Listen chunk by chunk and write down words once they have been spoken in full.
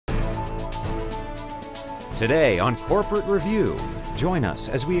Today on Corporate Review, join us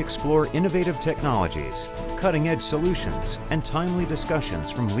as we explore innovative technologies, cutting-edge solutions, and timely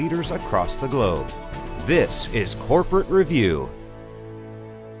discussions from leaders across the globe. This is Corporate Review.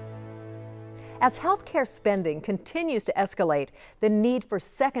 As healthcare spending continues to escalate, the need for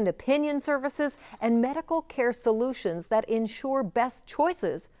second opinion services and medical care solutions that ensure best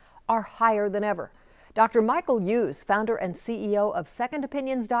choices are higher than ever. Dr. Michael Hughes, founder and CEO of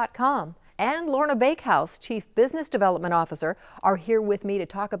SecondOpinions.com, and Lorna Bakehouse, Chief Business Development Officer, are here with me to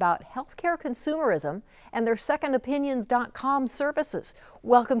talk about healthcare consumerism and their SecondOpinions.com services.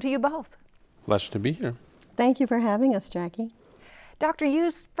 Welcome to you both. Pleasure to be here. Thank you for having us, Jackie. Dr.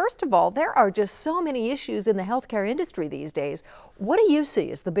 Hughes, first of all, there are just so many issues in the healthcare industry these days. What do you see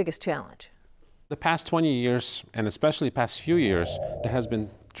as the biggest challenge? The past 20 years, and especially the past few years, there has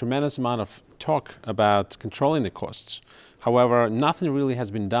been a tremendous amount of talk about controlling the costs. However, nothing really has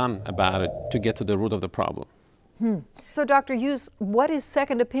been done about it to get to the root of the problem. So, Dr. Hughes, what is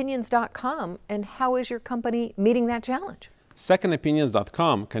SecondOpinions.com and how is your company meeting that challenge?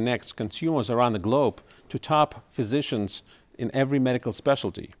 SecondOpinions.com connects consumers around the globe to top physicians in every medical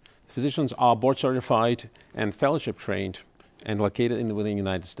specialty. Physicians are board certified and fellowship trained and located within the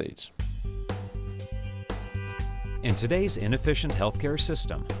United States. In today's inefficient healthcare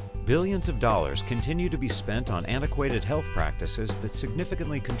system, billions of dollars continue to be spent on antiquated health practices that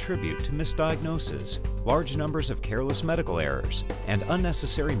significantly contribute to misdiagnosis, large numbers of careless medical errors, and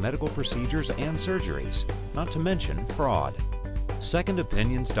unnecessary medical procedures and surgeries, not to mention fraud.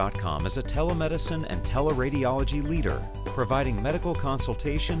 SecondOpinions.com is a telemedicine and teleradiology leader, providing medical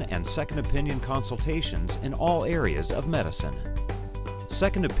consultation and second opinion consultations in all areas of medicine.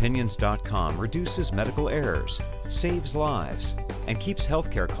 SecondOpinions.com reduces medical errors, saves lives, and keeps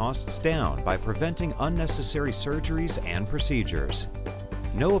healthcare costs down by preventing unnecessary surgeries and procedures.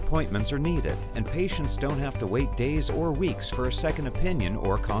 No appointments are needed, and patients don't have to wait days or weeks for a second opinion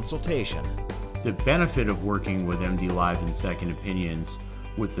or consultation. The benefit of working with MD Live and Second Opinions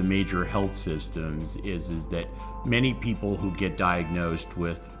with the major health systems is that many people who get diagnosed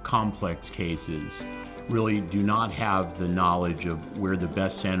with complex cases really do not have the knowledge of where the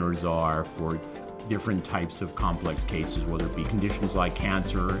best centers are for different types of complex cases, whether it be conditions like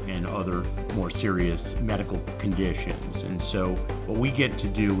cancer and other more serious medical conditions. And so what we get to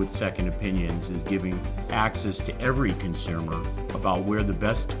do with Second Opinions is giving access to every consumer about where the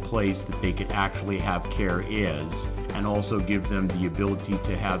best place that they could actually have care is, and also give them the ability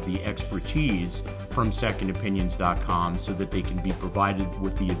to have the expertise from SecondOpinions.com so that they can be provided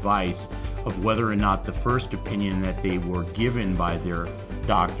with the advice of whether or not the first opinion that they were given by their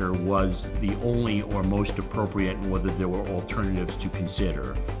doctor was the only or most appropriate, and whether there were alternatives to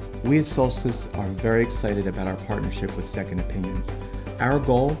consider. We at Solstice are very excited about our partnership with Second Opinions. Our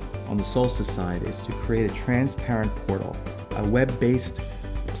goal on the Solstice side is to create a transparent portal, a web-based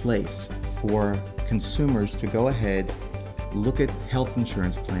place for consumers to go ahead, look at health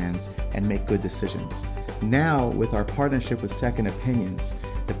insurance plans, and make good decisions. Now, with our partnership with Second Opinions,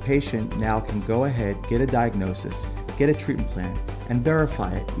 the patient now can go ahead, get a diagnosis, get a treatment plan, and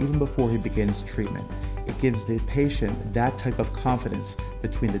verify it even before he begins treatment. It gives the patient that type of confidence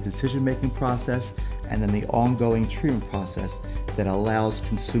between the decision-making process and then the ongoing treatment process that allows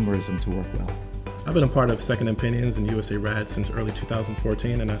consumerism to work well. I've been a part of Second Opinions and USA Rad since early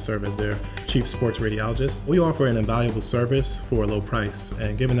 2014, and I serve as their chief sports radiologist. We offer an invaluable service for a low price,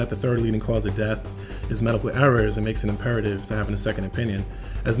 and given that the third leading cause of death is medical errors, it makes it imperative to having a second opinion.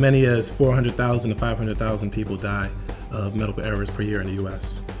 As many as 400,000 to 500,000 people die of medical errors per year in the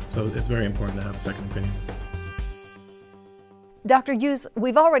U.S., so it's very important to have a second opinion. Dr. Hughes,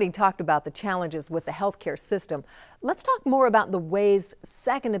 we've already talked about the challenges with the healthcare system. Let's talk more about the ways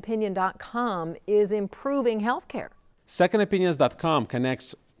SecondOpinion.com is improving healthcare. SecondOpinions.com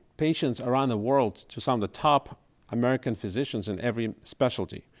connects patients around the world to some of the top American physicians in every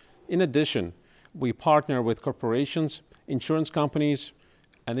specialty. In addition, we partner with corporations, insurance companies,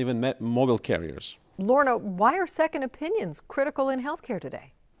 and even mobile carriers. Lorna, why are second opinions critical in healthcare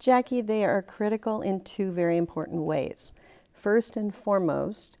today? Jackie, they are critical in two very important ways. First and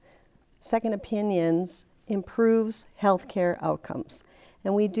foremost, Second Opinions improves healthcare outcomes.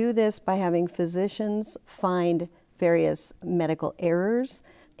 And we do this by having physicians find various medical errors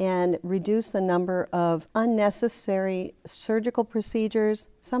and reduce the number of unnecessary surgical procedures.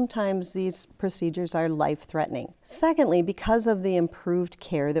 Sometimes these procedures are life-threatening. Secondly, because of the improved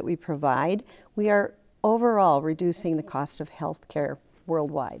care that we provide, we are overall reducing the cost of healthcare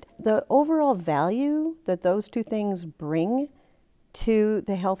worldwide. The overall value that those two things bring to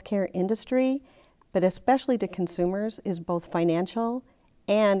the healthcare industry, but especially to consumers, is both financial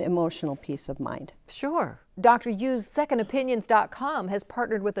and emotional peace of mind. Sure. Dr. Yu's SecondOpinions.com has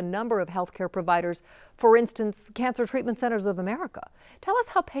partnered with a number of healthcare providers, for instance, Cancer Treatment Centers of America. Tell us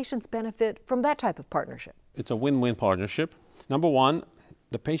how patients benefit from that type of partnership. It's a win-win partnership. Number one,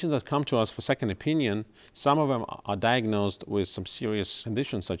 the patients that come to us for second opinion, some of them are diagnosed with some serious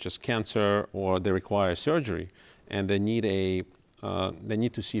conditions such as cancer, or they require surgery, and they need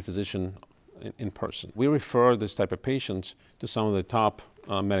to see a physician in person. We refer this type of patients to some of the top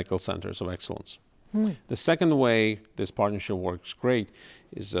medical centers of excellence. The second way this partnership works great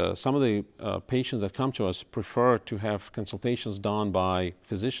is some of the patients that come to us prefer to have consultations done by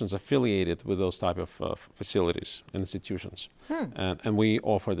physicians affiliated with those type of facilities and institutions. And we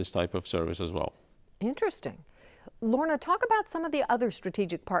offer this type of service as well. Interesting. Lorna, talk about some of the other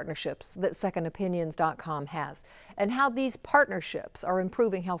strategic partnerships that SecondOpinions.com has and how these partnerships are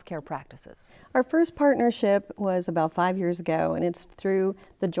improving healthcare practices. Our first partnership was about 5 years ago, and it's through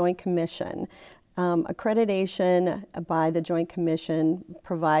the Joint Commission. Accreditation by the Joint Commission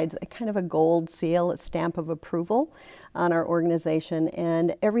provides a kind of a gold seal, a stamp of approval on our organization,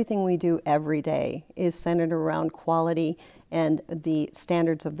 and everything we do every day is centered around quality and the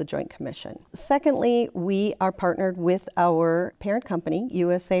standards of the Joint Commission. Secondly, we are partnered with our parent company,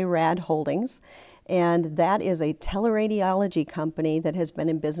 USA Rad Holdings, and that is a teleradiology company that has been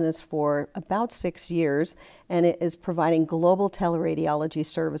in business for about 6 years, and it is providing global teleradiology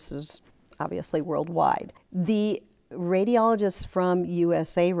services, obviously worldwide. The radiologists from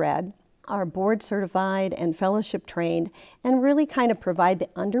USA Rad are board certified and fellowship trained and really kind of provide the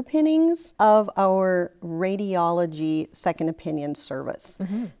underpinnings of our radiology second opinion service.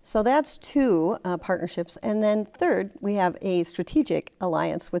 So that's two partnerships. And then third, we have a strategic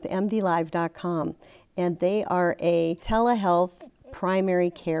alliance with MDLive.com, and they are a telehealth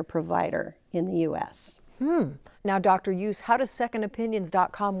primary care provider in the U.S. Now, Dr. Hughes, how does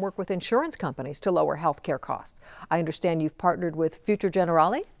SecondOpinions.com work with insurance companies to lower healthcare costs? I understand you've partnered with Future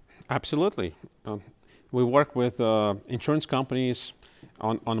Generali? Absolutely. We work with insurance companies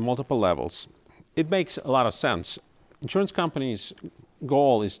on multiple levels. It makes a lot of sense. Insurance companies'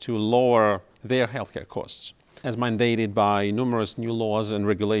 goal is to lower their healthcare costs, as mandated by numerous new laws and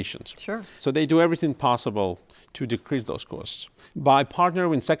regulations. Sure. So they do everything possible to decrease those costs. By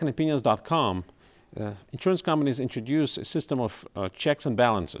partnering with SecondOpinions.com, insurance companies introduce a system of checks and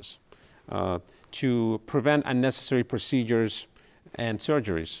balances to prevent unnecessary procedures and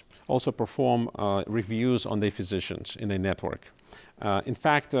surgeries. Also perform reviews on their physicians in their network. In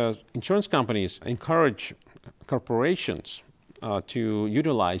fact, insurance companies encourage corporations to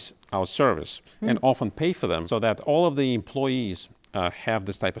utilize our service and often pay for them, so that all of the employees have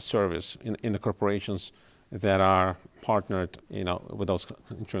this type of service in the corporations that are partnered, with those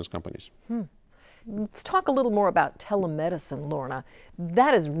insurance companies. Let's talk a little more about telemedicine, Lorna.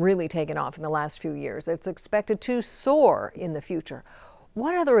 That has really taken off in the last few years. It's expected to soar in the future.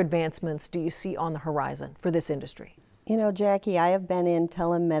 What other advancements do you see on the horizon for this industry? You know, Jackie, I have been in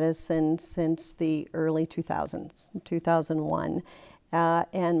telemedicine since the early 2000s, 2001.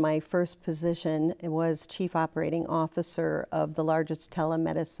 And my first position was Chief Operating Officer of the largest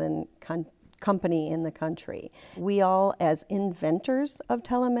telemedicine company in the country. We all, as inventors of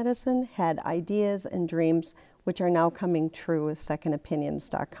telemedicine, had ideas and dreams which are now coming true with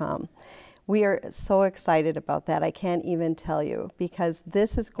SecondOpinions.com. We are so excited about that, I can't even tell you, because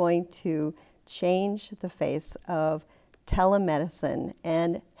this is going to change the face of telemedicine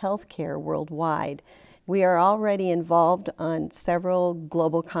and healthcare worldwide. We are already involved on several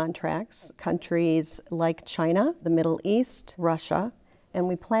global contracts, countries like China, the Middle East, Russia, and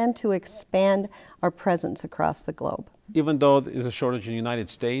we plan to expand our presence across the globe. Even though there is a shortage in the United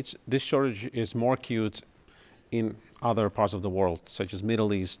States, this shortage is more acute in other parts of the world, such as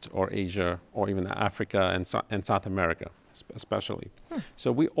Middle East or Asia or even Africa and South America especially.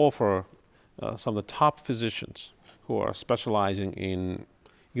 So we offer some of the top physicians who are specializing in,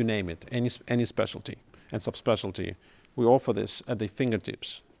 you name it, any specialty and subspecialty. We offer this at the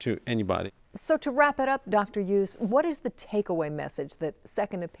fingertips to anybody. So to wrap it up, Dr. Hughes, what is the takeaway message that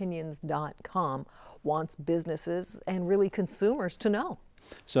SecondOpinions.com wants businesses and really consumers to know?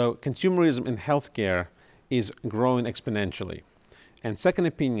 So consumerism in healthcare is growing exponentially, and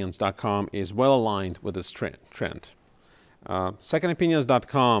SecondOpinions.com is well aligned with this trend.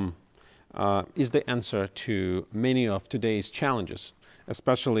 SecondOpinions.com is the answer to many of today's challenges,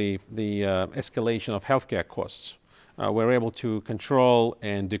 especially the escalation of healthcare costs. We're able to control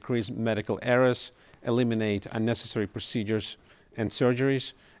and decrease medical errors, eliminate unnecessary procedures and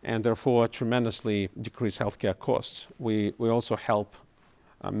surgeries, and therefore tremendously decrease healthcare costs. We also help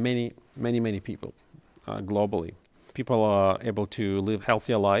many people globally. people are able to live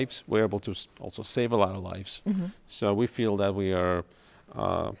healthier lives. We're able to also save a lot of lives. So we feel that we are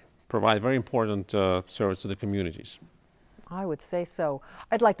provide very important service to the communities. I would say so.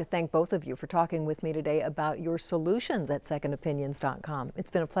 I'd like to thank both of you for talking with me today about your solutions at secondopinions.com. It's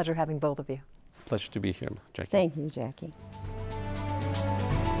been a pleasure having both of you. Pleasure to be here, Jackie. Thank you, Jackie.